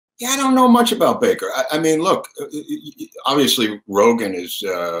Yeah, I don't know much about Baker. I mean, look, obviously Rogan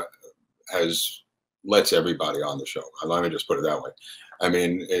has lets everybody on the show. Let me just put it that way. I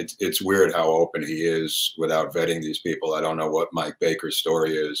mean, it's weird how open he is without vetting these people. I don't know what Mike Baker's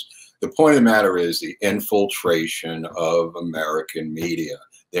story is. The point of the matter is the infiltration of American media.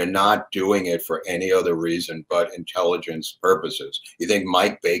 They're not doing it for any other reason but intelligence purposes. You think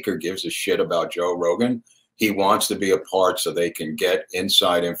Mike Baker gives a shit about Joe Rogan? He wants to be a part so they can get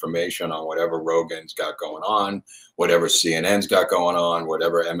inside information on whatever Rogan's got going on, whatever CNN's got going on,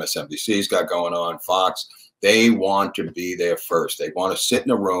 whatever MSNBC's got going on, Fox. They want to be there first. They want to sit in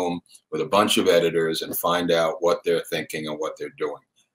a room with a bunch of editors and find out what they're thinking and what they're doing.